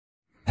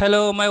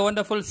Hello, my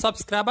wonderful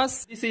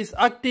subscribers. This is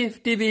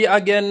Active TV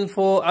again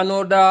for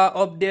another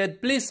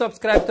update. Please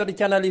subscribe to the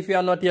channel if you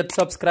are not yet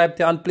subscribed,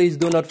 and please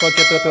do not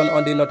forget to turn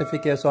on the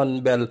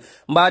notification bell.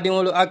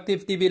 Mbadingolo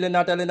Active TV le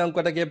natale nang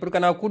kota ke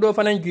purkana kudo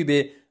fanan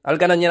jube.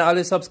 Alkana nyana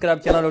ale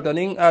subscribe channel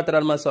otoning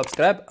atral ma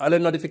subscribe ale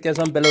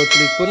notification bell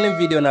click pour ni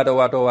video na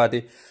wato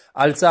wati.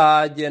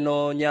 Alsa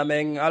jeno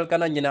nyameng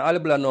alkana nyina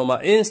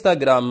alblanoma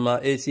Instagram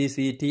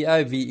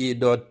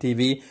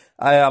active.tv.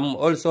 I am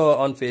also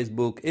on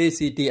Facebook,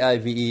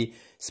 ACTIVE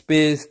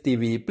space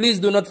TV. Please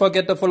do not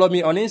forget to follow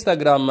me on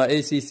Instagram,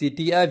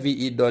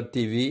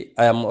 ACCTIVE.tv.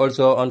 I am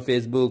also on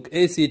Facebook,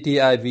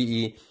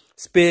 ACTIVE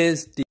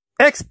space TV.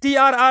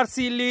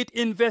 Ex-TRRC lead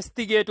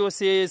investigator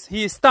says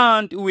he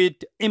stand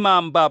with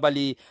Imam Baba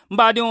Leigh.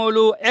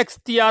 Mbadiolu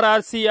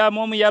ex-TRRC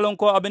momu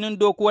yalonko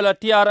abenundo kuala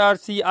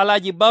TRRC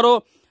Alagie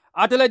Barrow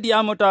atela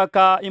diamota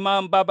ka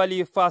Imam Baba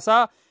Leigh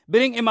fasa.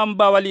 Bring Imam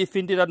Baba Leigh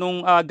fintita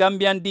nung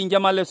Gambian din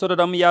jamale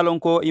sodam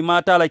yalonko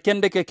imata la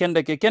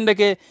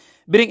kendeke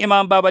bring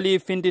Imam Baba Leigh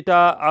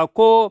fintita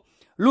ko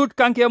lut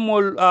kanke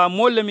mol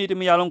le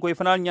mitim yalonko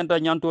ifanal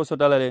nyanto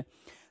sodalale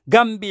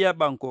Gambia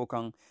banko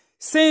kang.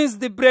 Since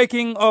the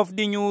breaking of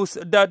the news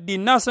that the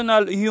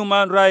National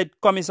Human Rights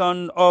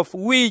Commission, of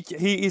which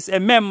he is a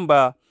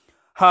member,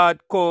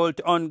 had called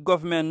on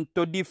government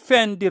to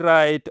defend the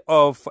right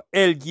of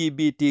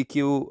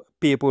LGBTQ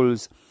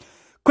peoples,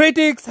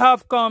 critics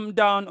have come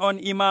down on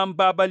Imam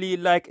Baba Leigh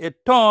like a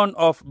ton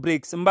of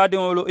bricks.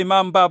 Mbadingolo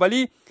Imam Baba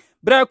Leigh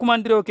bra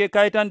kumandiro ke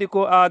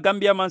kaitandiko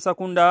Gambia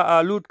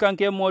mansakunda lut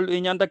kanke mol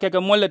nyanta keke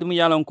mollet mu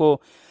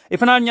yalonko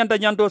ifana nyanta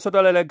nyanto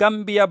sotolele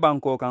Gambia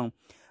banko kan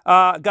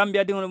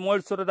Gambia dingol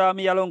mol sotota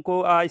mi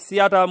yalonko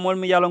siata mol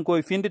mi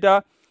yalonko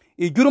findita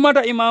I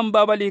jurumata Imam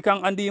Baba Leigh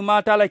kan andi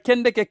mata la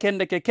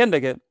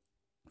kendeke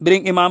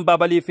bring Imam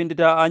Baba Leigh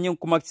findita anyum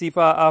kumak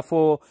sifa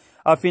afo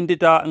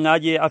afindita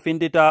ngaje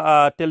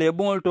afindita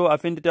telebulto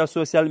afindita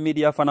social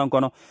media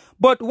fanankono.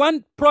 But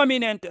one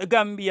prominent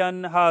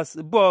Gambian has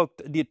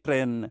balked the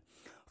trend.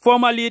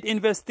 Former lead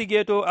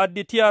investigator at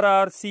the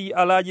TRRC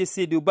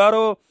Alagie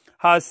Barrow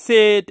has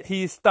said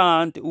he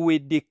stand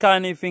with the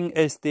Kanifing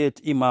Estate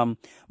Imam.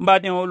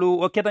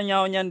 Mbadingolu oketa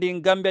nyao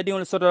nyanding Gambia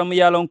dingol sotoram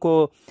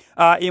yalonko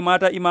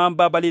imata Imam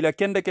Baba Leigh la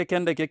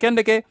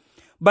kendeke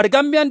but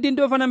Gambian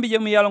dindo fanambi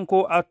jemu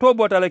yalonko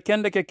atobota la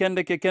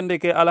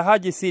kendeke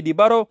Alagie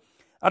Barrow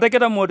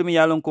ataketa modum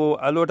yalonko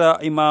alota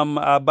Imam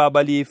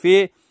Baba Leigh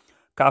fe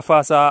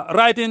kafasa.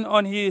 Writing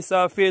on his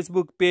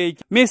Facebook page,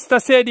 Mr.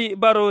 Sedi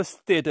Barrow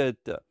stated,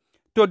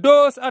 "To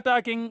those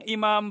attacking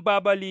Imam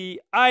Baba Leigh,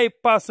 I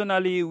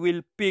personally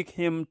will pick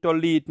him to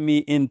lead me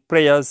in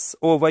prayers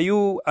over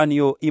you and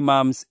your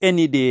imams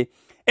any day,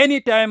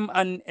 anytime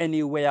and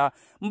anywhere."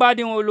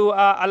 Mbadingolu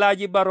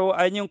Alagie Barrow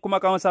anyung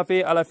kumakaon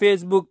safe ala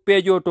Facebook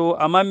page oto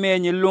amame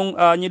nyilung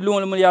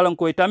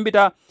yalonko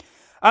itambita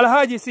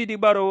Alagie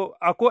Barrow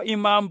ako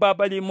Imam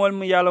Baba Leigh mol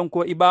mu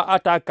yalonko iba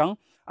attaquant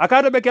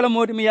akada bekela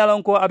modi mu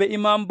yalonko abe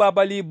Imam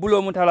Baba Leigh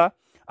bulo mutala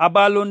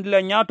abalon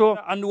la nyato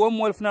and wo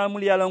mol fanal mu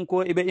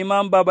yalonko ibe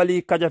Imam Baba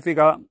Leigh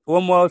kajafika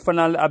wo mol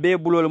fanal abe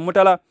bulo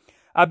mutala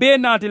abe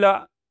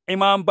natila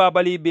Imam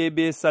Baba Leigh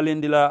bebe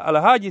salindila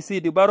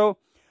Alagie Barrow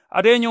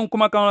ade nyong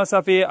kuma kan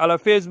safe ala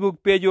Facebook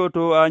page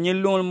oto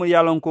nyilul mu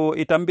yalonko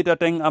itambita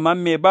teng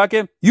amamme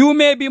bake. You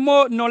may be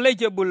more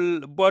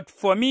knowledgeable, but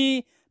for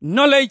me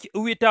knowledge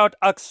without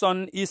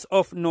action is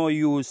of no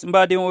use.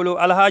 Mbadingolo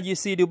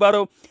Alagie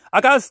Barrow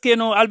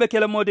akaskeno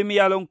albekela modi mi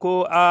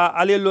yalonko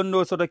ale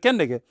londo soto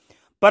kendeke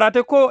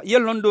parate ko ye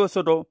londo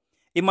soto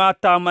ima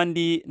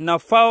tamandi na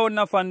fao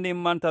na fandi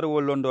mantar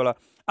wo londola.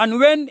 And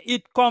when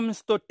it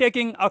comes to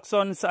taking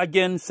actions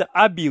against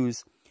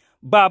abuse,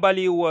 Baba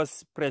Leigh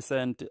was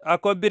present.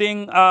 Ako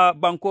biring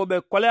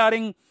bankobe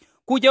kolearing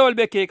kujawal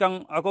be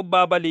kekan ako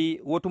Baba Leigh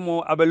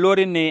wotumo abe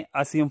lorine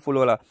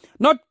asimfulola,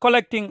 not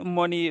collecting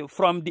money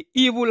from the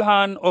evil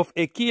hand of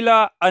a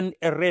killer and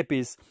a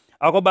rapist.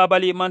 Ako Baba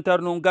Leigh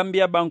mantarnu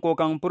Gambia banko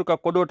kan purka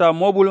kodota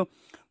mobul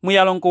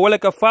muyalonko wale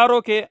ka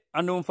faro ke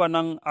anum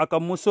fanang aka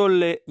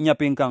musolle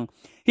nyapinkan.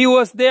 He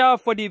was there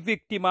for the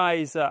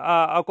victimized.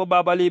 Ako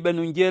Baba Leigh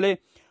benunjele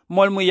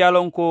mol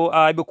muyalonko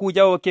be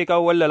kujawo keka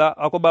wala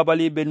ako Baba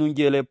Leigh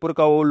benunjele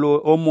purka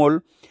o mol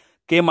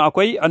kema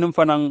akoy anum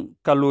fanang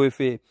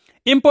kaloefe.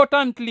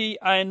 Importantly,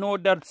 I know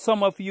that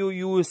some of you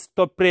used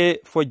to pray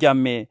for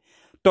Jammeh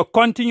to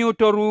continue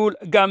to rule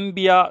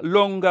Gambia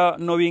longer,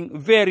 knowing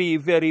very,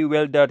 very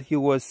well that he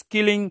was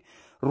killing,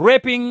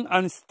 raping,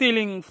 and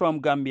stealing from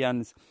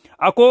Gambians.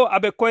 Ako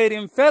abe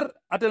koirim fer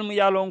atel mu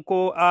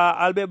yalonko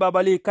albe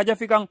Baba Leigh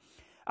kajafikang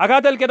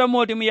agatel keda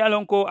moti mu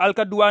yalonko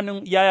alka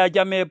duwanung Yaya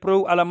Jammeh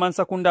pro ala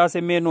mansakunda se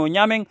meno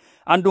nyameng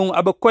andung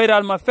abe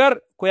koiral ma fer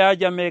ko Yaya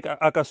Jammeh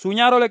aka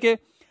sunyaro leke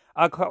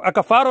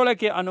aka faro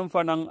leke anum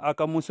fanang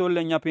aka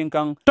musolle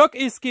nyapinkan. Talk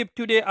is cheap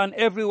today and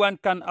everyone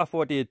can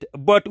afford it,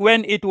 but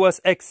when it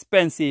was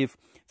expensive,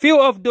 few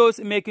of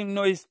those making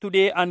noise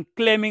today and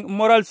claiming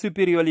moral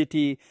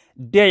superiority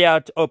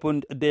dared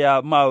open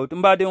their mouth.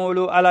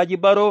 Mbadingolo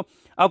Alagie Barrow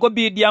ako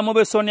bi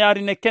diamobe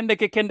sonyari ne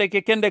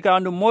kendeke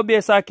andu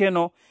mobe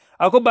sakeno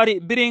ako bari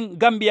biring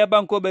Gambia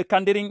banko be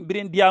kandiring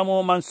biring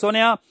diamo man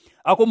sonea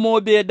ako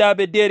mobe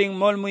dabe dering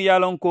molmu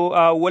yalon ko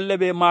wolle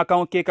be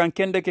makan ke kan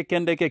kende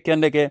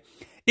ke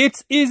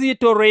it's easy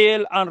to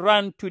rail and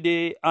run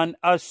today and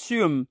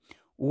assume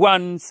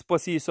one's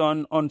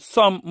position on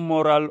some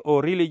moral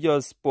or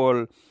religious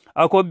pole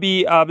ako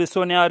bi be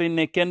soneari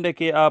ne kende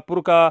ke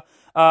purka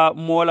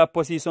mola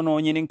position o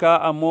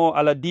nyininka mo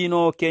ala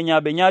dino Kenya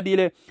be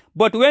nyadile.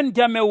 But when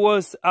Jammeh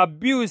was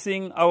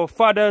abusing our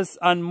fathers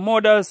and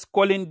mothers,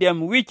 calling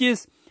them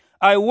witches,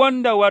 I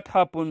wonder what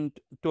happened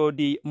to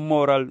the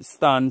moral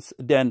stance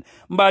then.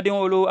 Mbadi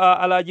olu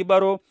Alagie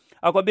Barrow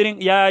ako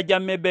biring ya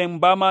Jammeh be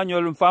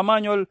mbamanyol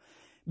mfamanyol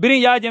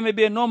biring ya Jammeh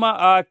be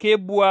noma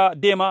kebua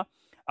dema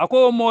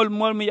ako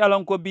mol mi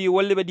yalan ko bi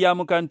wolle be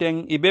diamu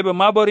kanteng ibebe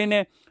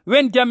maborine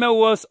when Jammeh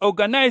was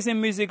organizing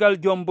musical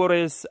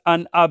jombores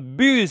and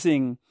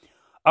abusing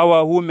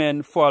our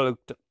women folk.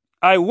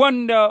 I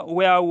wonder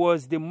where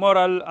was the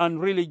moral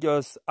and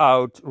religious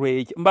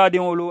outrage. Mbadi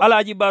olu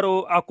Alagie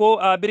Barrow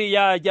ako biri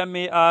ya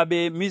Jammeh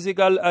be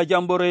musical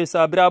jombores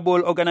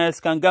brabol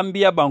organize kan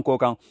Gambia banko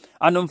kan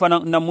anum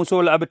fana na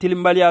musol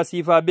abtilimbalia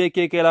sifa be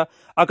kekela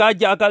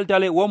akaja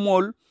akaltale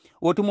womol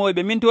wotumo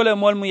be mintole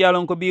mol mu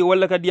yalon ko bi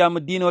walla ka diam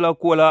dino la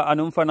kola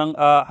anum fanan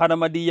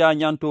hadamadiya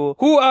nyanto.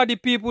 Who are the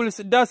peoples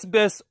that's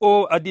best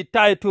or the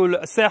title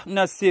Sheikh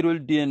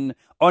Nasirul Din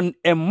on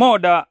a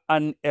murder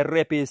and a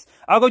rapist.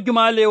 Ago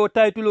jumale o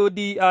title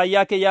di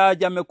yake ya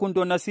Jammeh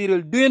kunto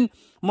Nasirul Din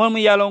mol mu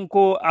yalon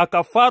ko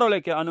aka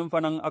farole ke anum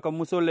fanan aka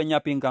musole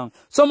nyapinkan.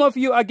 Some of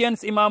you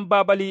against Imam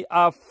Baba Leigh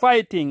are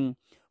fighting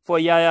for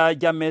Yaya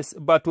Jammeh's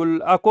battle.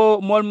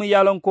 Ako mol mu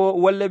yalon ko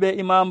wallebe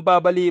Imam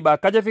Baba Leigh ba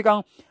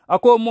kajafikan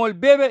ako mol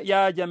bebe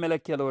Yaya Jammeh la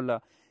kelola.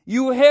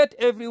 You hate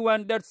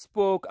everyone that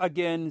spoke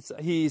against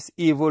his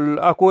evil.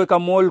 Ako ka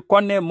mol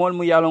konne mol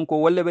mu yalon ko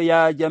wallebe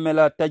Yaya Jammeh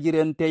la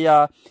tajirente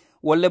ya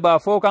walleba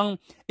fokan.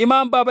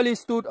 Imam Baba Leigh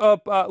stood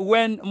up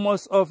when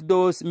most of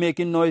those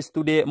making noise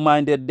today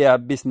minded their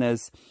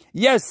business.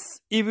 Yes,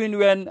 even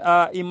when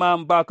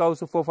Imam Bakau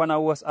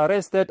Fofana was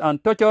arrested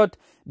and tortured,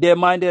 they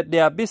minded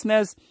their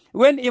business.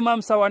 When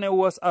Imam Sawane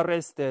was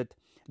arrested,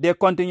 they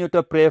continued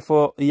to pray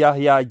for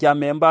Yahya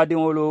Jammeh. Mbadi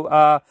olu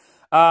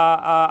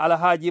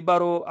Alagie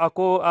Barrow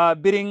ako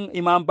biring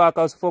Imam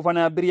Bakau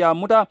Fofana biria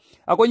muta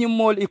ako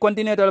nyimol I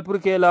continue to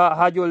purke la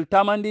hajol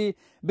tamandi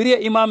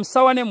biria Imam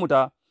Sawane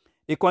muta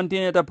I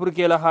continue to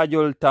purke la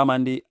hajol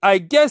tamandi. I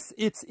guess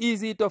it's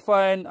easy to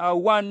find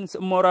one's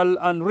moral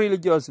and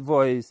religious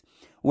voice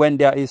when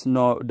there is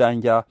no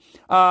danger.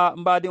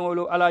 Mbadi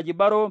olu Alagie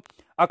Barrow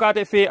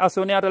akate fe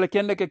asoniata le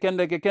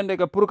kende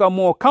ke purka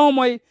mo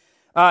kamoy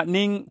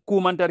ning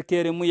kumantar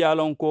kere mu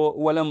yalon ko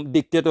walam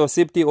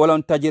dictatorship ti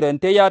walam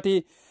tajirente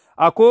yati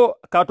ako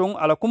katung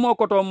ala kumo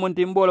koto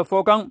monti mbolo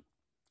fokan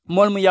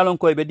mol mu yalon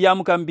ko be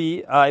diamu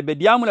kambi be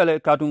diamu le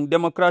katung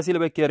democracy le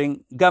be kering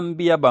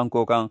Gambia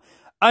banko kan.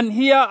 And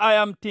here I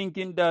am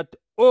thinking that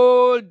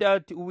all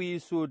that we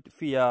should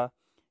fear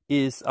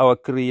is our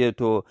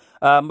creator.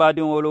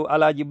 Mbadi wolo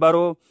Alagie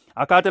Barrow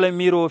akatele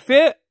miro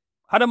fe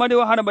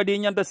hadamadi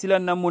nyanta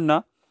silan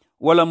namunna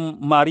wala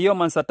Mario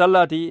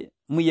mansatallati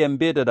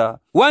muyembedada.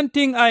 One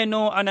thing I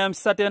know and I'm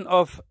certain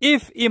of,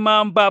 if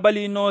Imam Baba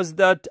Leigh knows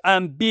that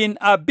I'm being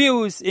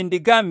abused in the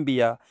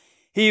Gambia,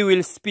 he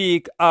will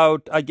speak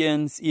out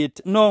against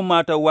it no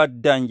matter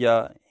what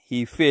danger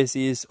he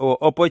faces or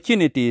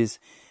opportunities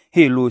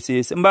he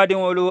loses. Mbadi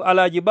wolu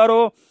Alagie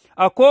Barrow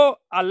ako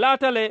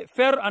alatale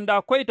fer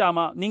anda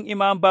koitama ning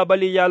Imam Baba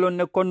Leigh yalon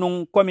ne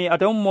konung komi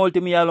atam molti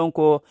mi yalon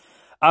ko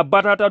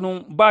abatata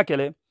nung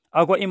bakele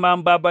ako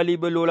Imam Baba Leigh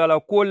be lola la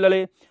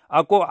kolale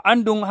ako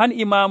andung han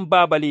Imam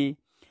Baba Leigh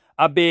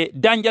abe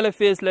danjale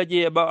face la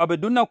je abe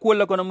dunna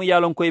kolla kono mu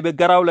yalon ko be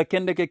garawla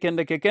kende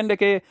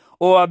ke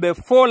o abe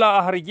fola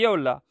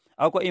aharjewla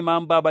ako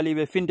Imam Baba Leigh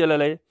be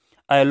fintelale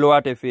ay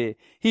loate fe.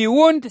 He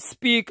won't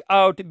speak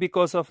out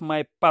because of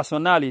my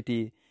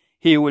personality.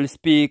 He will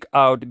speak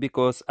out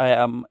because I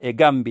am a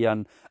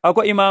Gambian.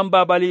 Ako Imam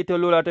Baba Leigh to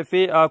lola te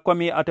fe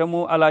komi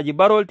atamu Alagie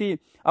Barrow ti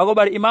ako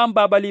bar Imam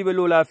Baba Leigh be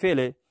lola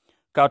fele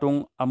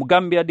katung am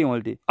Gambia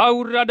dingolti. I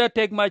would rather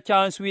take my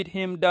chance with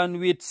him than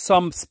with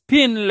some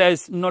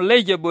spineless,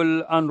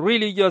 knowledgeable and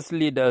religious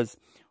leaders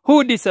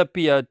who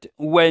disappeared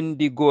when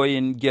the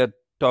going get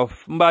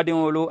tough. Mbadi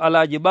ngolu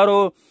Alagie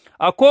Barrow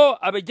ako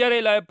abe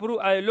jare la puru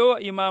aylo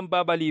Imam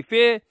Baba Leigh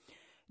fe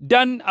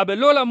dan abe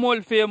lola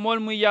mol fe mol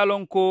mu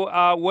yalon ko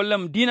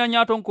wolam dina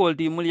nyaton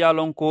kolti mul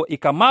yalon ko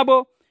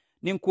ikamabo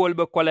nin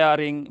kolbe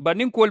kolaring ba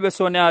nin kolbe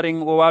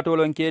sonaring o wato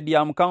lon ke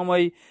diam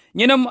kamoy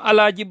nyinam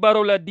Alagie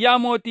Barrow la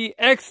diamoti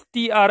ex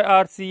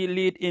TRRC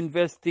lead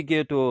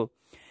investigator.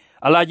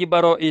 Alagie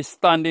Barrow is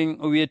standing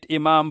with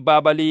Imam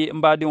Baba Leigh.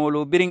 Mbadi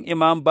ngolu biring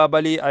Imam Baba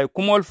Leigh ay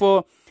kumol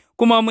fo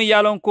kuma mu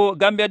yalon ko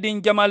Gambia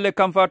din jamal le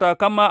kamfata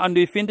kama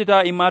andu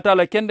fintita imata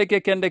la kende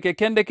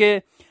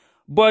ke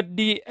but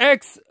the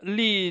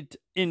ex-lead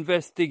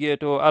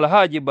investigator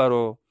Alagie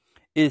Barrow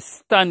is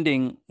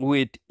standing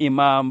with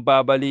Imam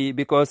Baba Leigh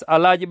because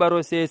Alagie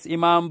Barrow says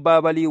Imam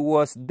Baba Leigh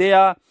was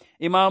there.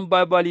 Imam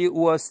Baba Leigh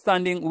was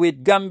standing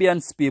with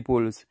Gambian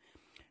peoples.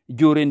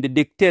 during the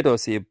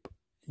dictatorship,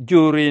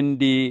 during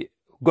the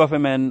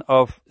government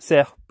of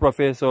Sheikh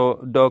Professor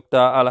Dr.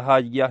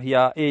 Alhaji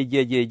Yahya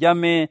AJJ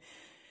Jammeh.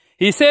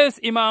 He says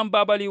Imam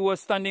Baba Leigh was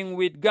standing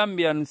with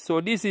Gambians,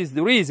 so this is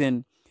the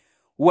reason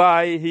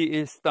why he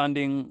is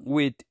standing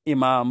with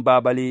Imam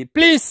Baba Leigh.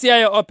 Please share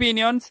your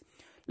opinions.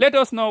 Let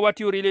us know what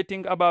you really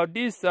think about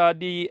this.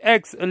 The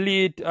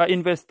ex-lead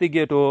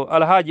investigator,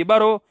 Alagie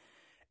Barrow,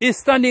 is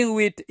standing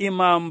with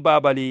Imam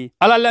Baba Leigh.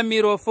 Alala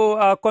miro fo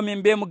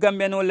komin be mu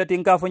Gambia no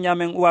letin ka fo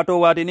nyamen wato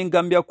wati nin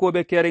Gambia ko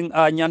be kering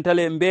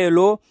nyantale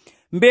mbelo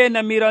mbe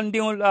na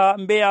mirandin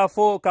mbe ya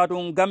fo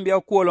katun Gambia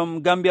kolom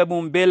Gambia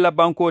bum bella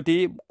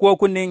bankoti ko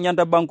kunni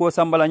nyanta banko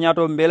sambala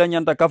nyato mbela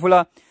nyanta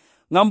kafula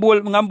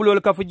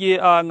ngambulol kafuji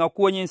nga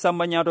kuonyin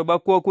samba nyato ba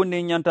ko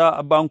kunni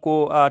nyanta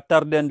banko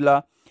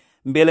tardendla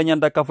mbela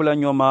nyanta kafula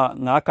nyoma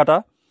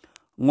ngakata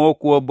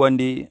ngoko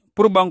bondi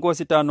pour banko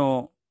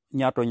sitano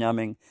nyato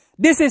nyameng.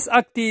 This is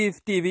Active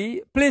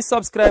TV. Please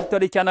subscribe to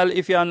the channel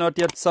if you are not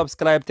yet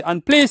subscribed,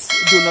 and please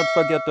do not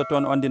forget to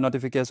turn on the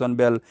notification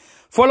bell.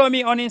 Follow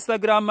me on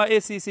Instagram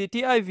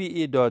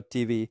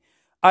acctive.tv.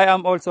 I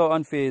am also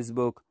on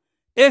Facebook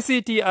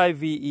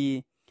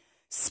ACTIVE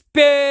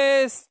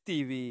Space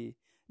TV.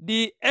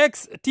 The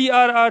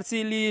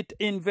ex-TRRC lead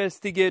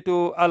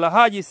investigator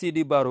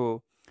Alagie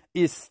Barrow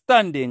is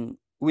standing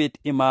with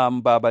Imam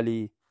Baba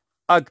Leigh.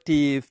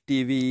 Active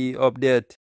TV update.